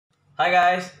Hi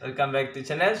guys, welcome back to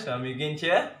channel. So I'm YUGEN'S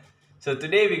here. So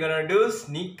today we're gonna do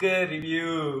sneaker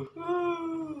review.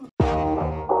 Woo!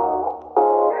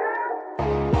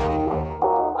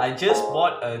 I just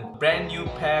bought a brand new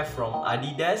pair from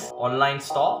Adidas online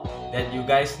store that you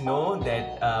guys know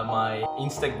that my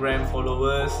Instagram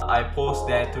followers, I post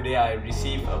that today I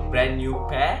received a brand new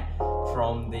pair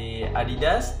from the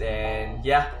Adidas, and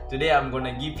yeah, today I'm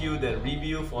gonna give you the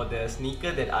review for the sneaker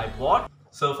that I bought.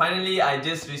 So finally I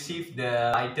just received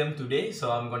the item today,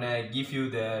 so I'm gonna give you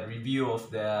the review of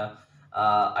the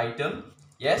item.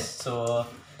 Yes, so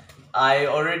I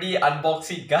already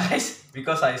unboxed it guys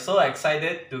because I'm so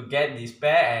excited to get this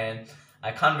pair and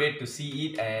I can't wait to see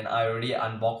it, and I already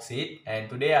unboxed it. And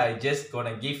today I just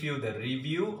gonna give you the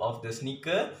review of the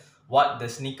sneaker, what the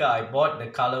sneaker I bought, the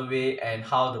colorway, and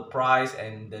how the price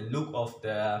and the look of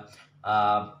the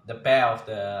pair of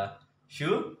the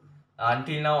shoe.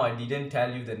 Until now I didn't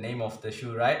tell you the name of the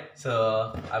shoe, right?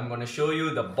 So I'm gonna show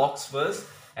you the box first,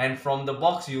 and from the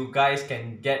box you guys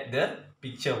can get the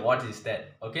picture what is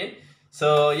that. Okay,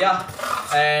 so yeah,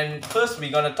 and first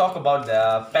we're gonna talk about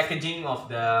the packaging of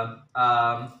the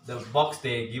box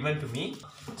they given to me.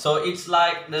 So it's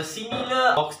like the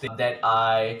similar box that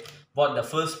I bought the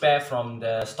first pair from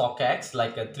the StockX,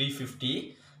 like a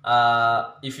 350.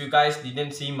 If you guys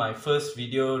didn't see my first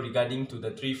video regarding to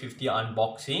the 350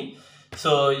 unboxing,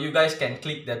 so you guys can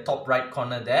click the top right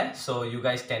corner there, so you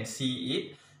guys can see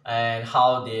it and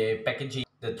how they packaging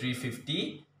the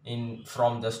 350 in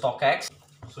from the StockX.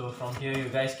 So from here you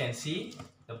guys can see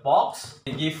the box.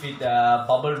 They give it a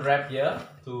bubble wrap here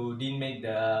to didn't make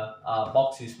the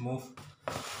box is move.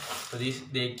 So this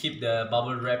they keep the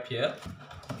bubble wrap here.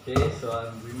 Okay, so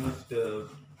I'll remove the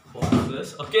box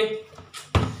first. Okay,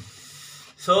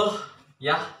 so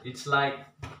yeah, it's like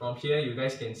from here you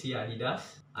guys can see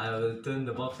Adidas. I will turn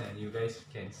the box and you guys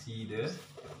can see the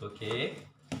okay.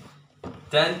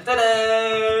 Dun, dun,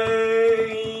 dun.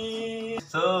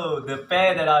 So the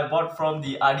pair that I bought from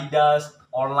the Adidas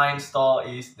online store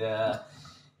is the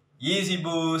Yeezy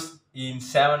Boost in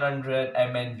 700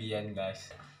 MNVN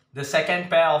guys. The second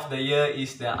pair of the year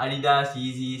is the Adidas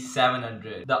Yeezy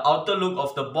 700. The outer look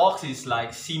of the box is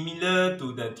like similar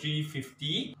to the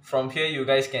 350. From here you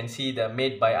guys can see the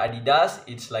made by Adidas.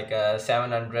 It's like a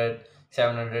 700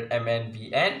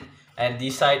 MNVN, and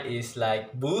this side is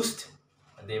like Boost.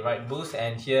 They write Boost,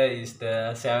 and here is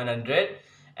the 700,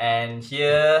 and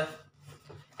here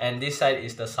and this side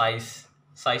is the size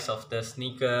of the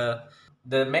sneaker.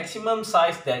 The maximum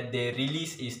size that they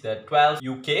release is the 12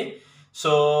 UK.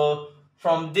 So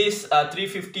from this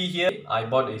 350 here I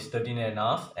bought is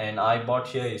 13.5, and I bought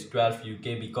here is 12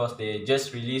 UK because they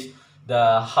just released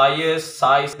the highest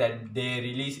size that they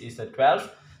release is the 12.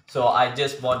 So I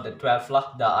just bought the 12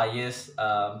 lah, the highest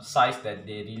size that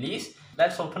they release.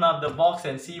 Let's open up the box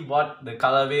and see what the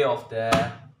colorway of the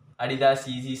Adidas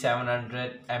Yeezy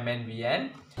 700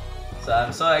 MNVN. So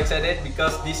I'm so excited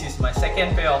because this is my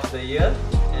second pair of the year,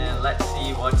 and let's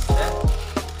see what's that.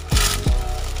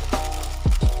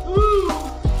 Woo!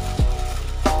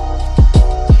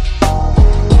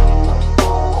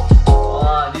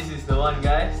 Wow, this is the one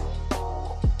guys.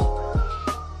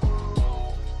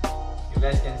 You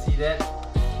guys can see that.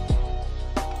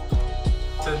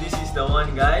 So this is the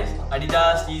one guys,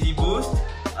 Adidas Yeezy Boost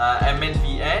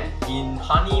MNVN in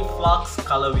Honey Flux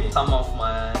colorway. Some of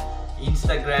my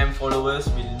Instagram followers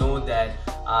will know that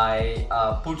I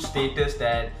put status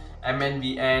that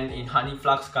MNVN in Honey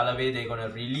Flux colorway they're gonna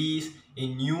release a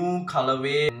new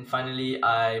colorway, and finally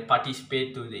I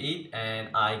participate to it and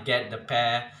I get the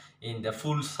pair in the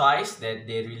full size that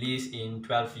they release in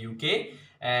 12 UK.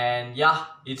 And yeah,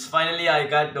 it's finally I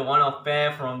got the one of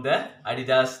pair from the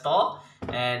Adidas store,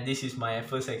 and this is my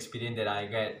first experience that I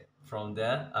get from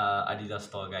the Adidas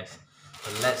store guys.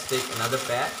 So let's take another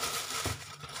pair.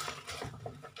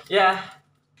 Yeah,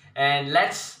 and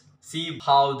let's see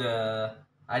how the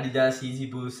Adidas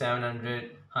Yeezy Boost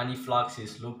 700 Honey Flux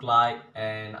is look like,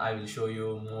 and I will show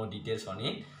you more details on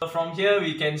it. So from here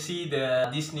we can see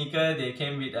this sneaker they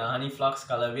came with a Honey Flux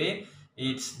colorway.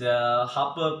 It's the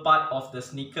upper part of the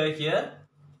sneaker here,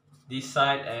 this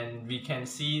side, and we can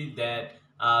see that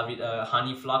with a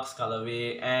Honey Flux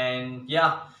colorway. And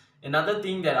yeah, another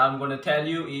thing that I'm gonna tell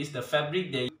you is the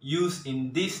fabric they use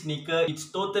in this sneaker.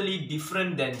 It's totally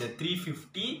different than the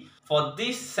 350. For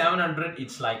this 700,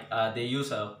 it's like they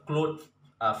use a cloth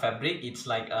fabric. It's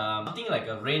like something like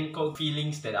a raincoat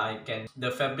feelings that I can. The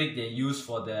fabric they use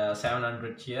for the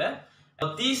 700 here.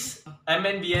 This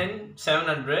MNVN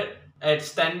 700 at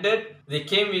standard, they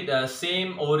came with the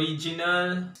same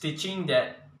original stitching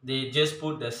that they just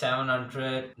put the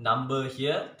 700 number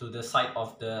here to the side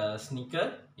of the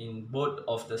sneaker. In both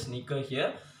of the sneaker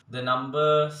here, the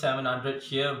number 700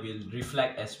 here will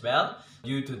reflect as well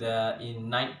due to the in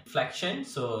night reflection.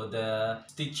 So the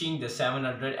stitching the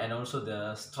 700 and also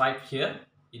the stripe here,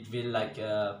 it will like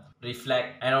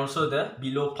reflect, and also the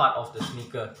below part of the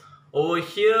sneaker over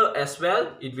here as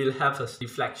well, it will have a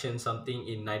reflection something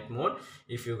in night mode.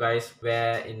 If you guys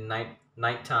wear in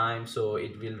night time, so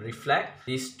it will reflect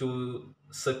these two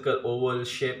circle oval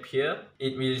shape here.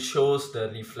 It will shows the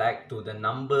reflect to the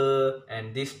number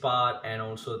and this part, and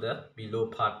also the below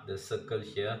part, the circle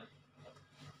here.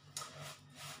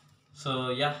 So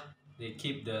yeah, they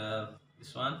keep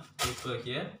this one paper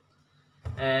here.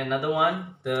 And another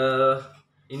one, the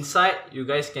inside you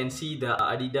guys can see the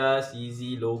Adidas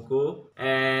Yeezy logo,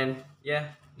 and yeah,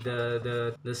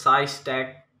 the size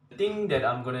tag. The thing that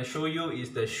I'm gonna show you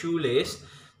is the shoelace.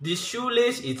 This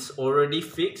shoelace, it's already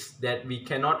fixed that we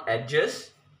cannot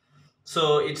adjust.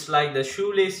 So it's like the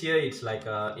shoelace here, it's like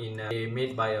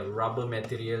made by a rubber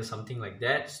material, something like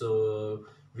that, so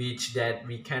which that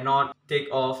we cannot take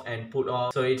off and put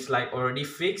off. So it's like already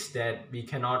fixed that we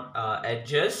cannot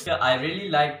adjust. Yeah, I really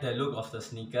like the look of the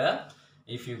sneaker.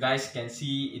 If you guys can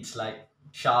see, it's like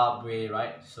sharp way,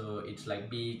 right? So it's like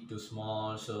big to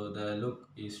small, so the look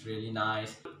is really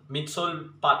nice.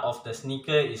 Midsole part of the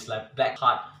sneaker is like black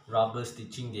hard rubber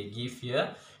stitching they give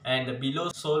here, and the below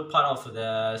sole part of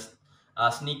the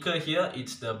sneaker here,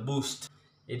 it's the boost.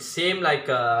 It's same like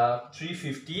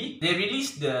 350. They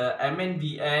released the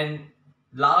MNVN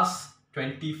last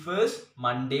 21st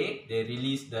Monday. They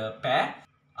released the pair.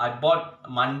 I bought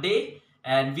Monday,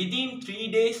 and within 3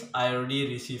 days I already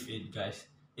received it, guys.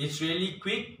 It's really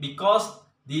quick because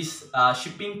this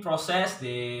shipping process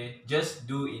they just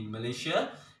do in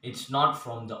Malaysia. It's not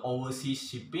from the overseas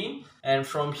shipping. And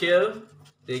from here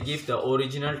they give the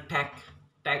original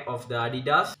tag of the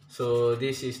Adidas. So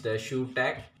this is the shoe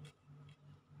tag.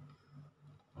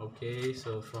 Okay,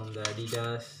 so from the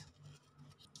Adidas.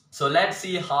 So let's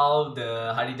see how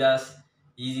the Adidas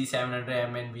Yeezy 700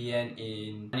 MNVN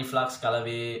in Flux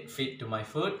colorway fit to my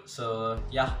foot. So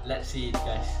yeah, let's see it,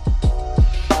 guys.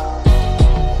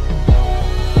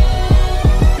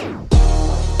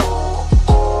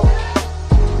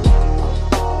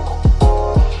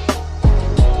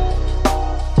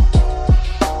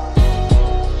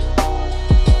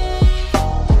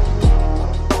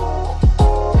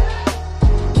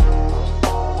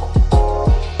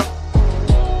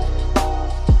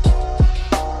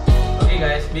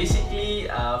 Basically,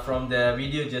 from the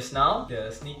video just now,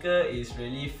 the sneaker is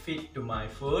really fit to my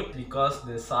foot because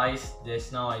the size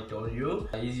just now I told you,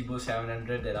 Yeezy Boost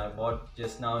 700 that I bought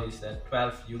just now is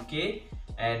 12 UK,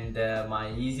 and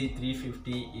my Yeezy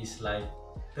 350 is like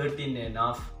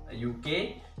 13.5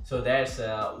 UK. So that's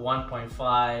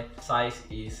 1.5 size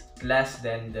is less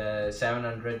than the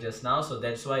 700 just now, so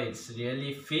that's why it's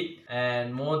really fit.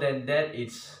 And more than that,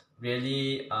 it's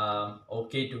really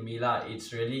okay to me lah.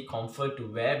 It's really comfort to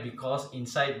wear because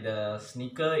inside the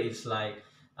sneaker it's like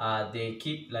they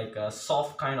keep like a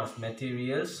soft kind of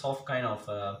material, soft kind of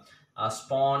a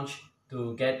sponge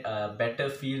to get a better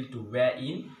feel to wear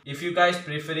in. If you guys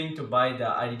preferring to buy the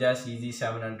Adidas Yeezy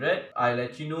 700, I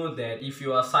let you know that if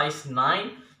you are size 9,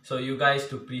 so you guys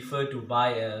to prefer to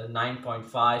buy a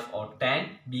 9.5 or 10,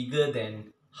 bigger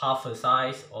than half a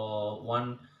size or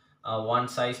one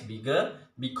size bigger,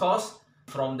 because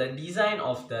from the design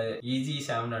of the Yeezy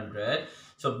 700,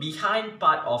 so behind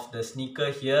part of the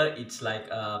sneaker here, it's like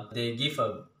they give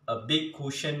a big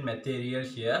cushion material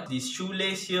here. This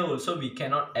shoelace here also we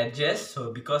cannot adjust,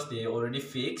 so because they already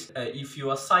fixed. If you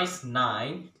are size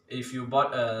 9, if you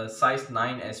bought a size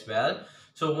 9 as well,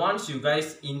 so once you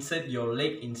guys insert your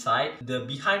leg inside, the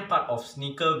behind part of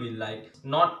sneaker will like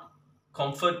not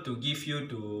comfort to give you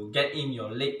to get in your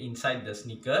leg inside the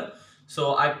sneaker.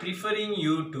 So I preferring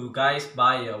you to guys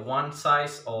buy a one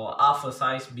size or half a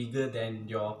size bigger than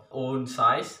your own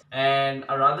size. And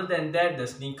rather than that, the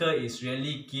sneaker is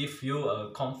really give you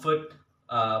a comfort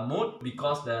mode,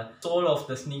 because the sole of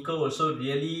the sneaker also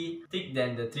really thick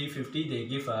than the 350. They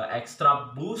give a extra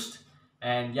boost,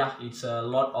 and yeah, it's a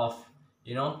lot of,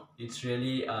 you know, it's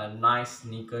really a nice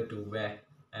sneaker to wear.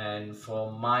 And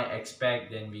for my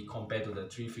expect, then we compare to the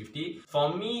 350.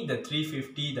 For me, the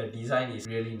 350, the design is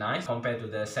really nice compared to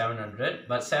the 700,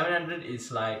 but 700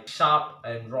 is like sharp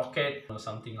and rocket or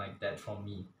something like that for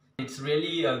me. It's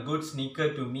really a good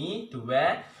sneaker to me to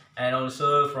wear. And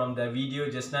also from the video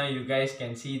just now, you guys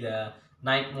can see the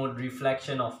night mode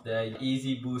reflection of the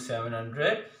Yeezy Boost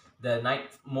 700. the night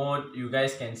mode, you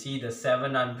guys can see the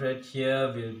 700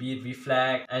 here will be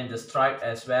reflect, and the stripe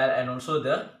as well, and also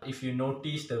the, if you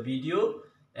notice the video,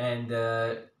 and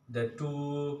the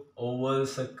two oval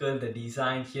circle, the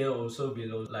design here also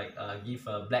will like give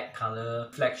a black color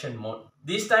reflection mode.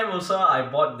 This time also I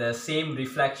bought the same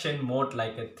reflection mode,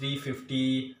 like a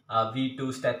 350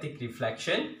 V2 static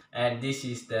reflection, and this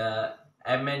is the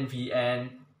MNVN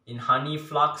in honey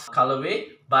flux colorway,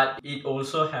 but it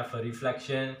also have a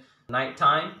reflection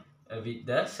nighttime with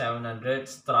the 700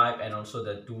 stripe, and also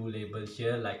the two label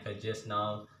here, like just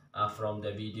now from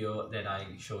the video that I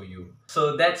show you.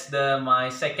 So that's my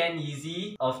second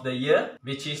Yeezy of the year,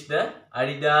 which is the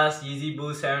Adidas Yeezy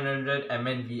Boost 700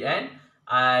 MNVN.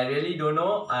 I really don't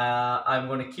know, I'm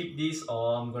gonna keep this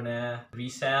or I'm gonna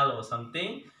resell or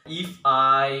something. If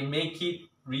I make it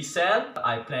resell,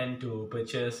 I plan to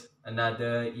purchase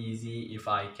another Yeezy if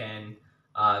I can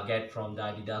get from the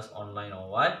Adidas online or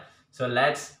what. So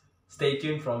let's stay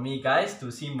tuned from me, guys, to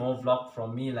see more vlog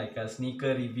from me, like a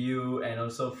sneaker review and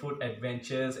also food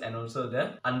adventures and also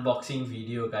the unboxing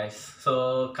video, guys.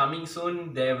 So coming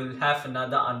soon, there will have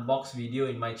another unbox video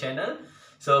in my channel.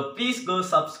 So please go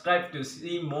subscribe to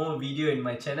see more video in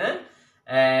my channel.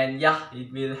 And yeah,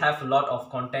 it will have a lot of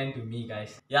content to me,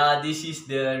 guys. Yeah, this is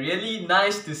the really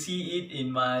nice to see it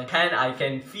in my hand. I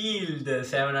can feel the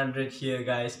 700 here,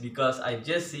 guys, because I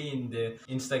just see in the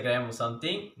Instagram or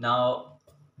something. Now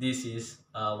this is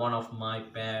one of my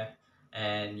pair,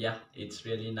 and yeah, it's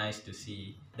really nice to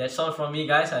see. That's all from me,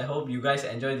 guys. I hope you guys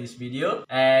enjoy this video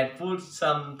and put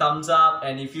some thumbs up,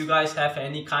 and if you guys have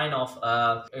any kind of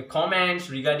comments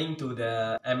regarding to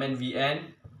the MNVN,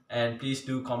 and please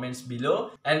do comments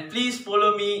below, and please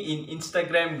follow me in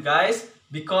Instagram, guys,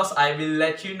 because I will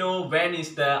let you know when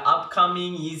is the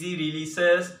upcoming Yeezy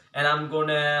releases, and I'm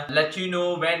gonna let you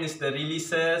know when is the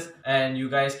releases, and you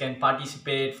guys can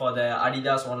participate for the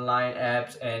Adidas online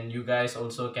apps, and you guys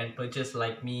also can purchase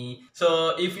like me.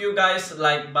 So if you guys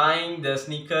like buying the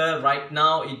sneaker right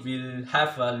now, it will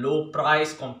have a low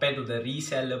price compared to the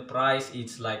reseller price.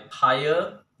 It's like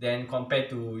higher than compared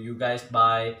to you guys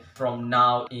buy from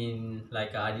now in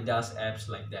like Adidas apps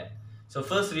like that. So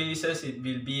first releases, it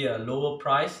will be a lower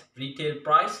price, retail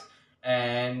price,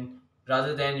 and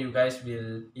rather than you guys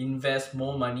will invest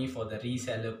more money for the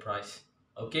reseller price.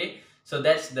 Okay, so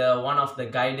that's the one of the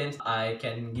guidance I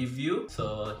can give you.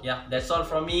 So yeah, that's all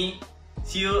from me.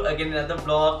 See you again in another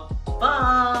vlog.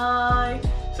 Bye.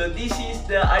 So this is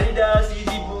the Adidas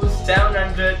Yeezy Boost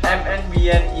 700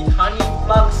 MNVN